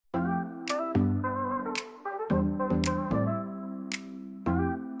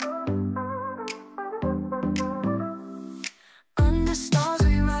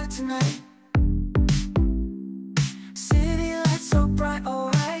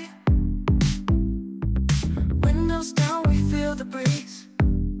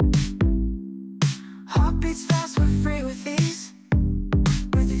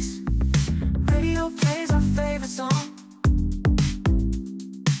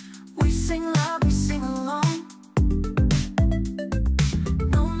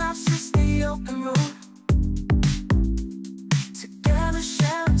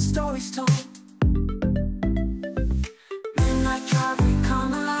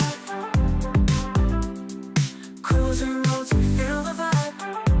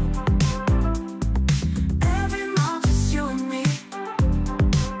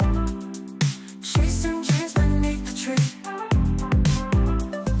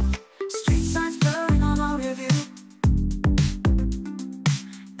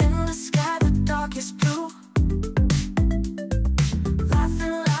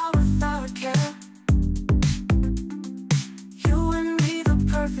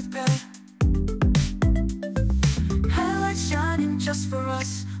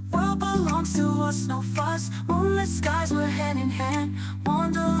us. World belongs to us, no fuss. Moonlit skies, we're hand in hand.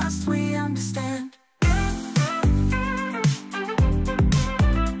 Wanderlust, we understand.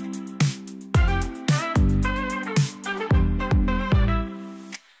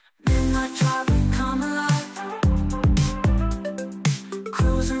 Midnight drive, we come alive.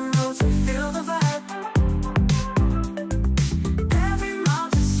 Cruising roads, we feel the vibe. Every mile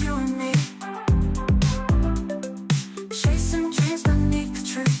just you and me. Chasing dreams beneath the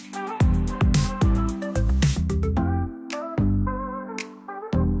tree.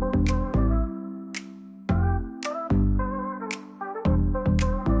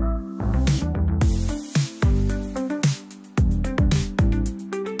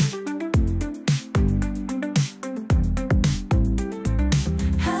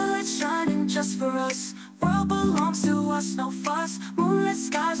 Just for us, world belongs to us, no fuss. Moonlit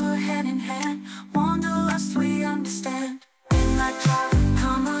skies, we're hand in hand. Wanderlust, we understand. Midnight drive,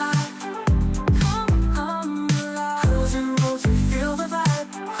 come alive. Come alive. Cruising roads, we feel the vibe.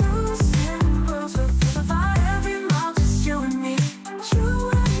 Cruising roads, we feel the vibe. Every mile, just you and me.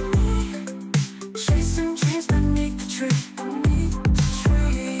 You and me. Chasing dreams beneath the tree. Beneath the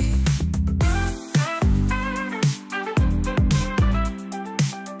tree.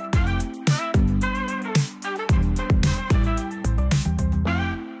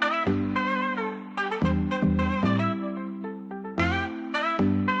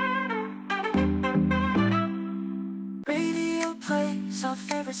 Radio plays our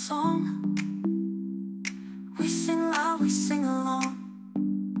favorite song. We sing loud, we sing along.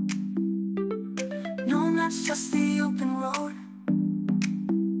 No maps, just the open road.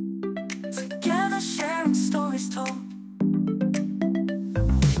 Together sharing stories told.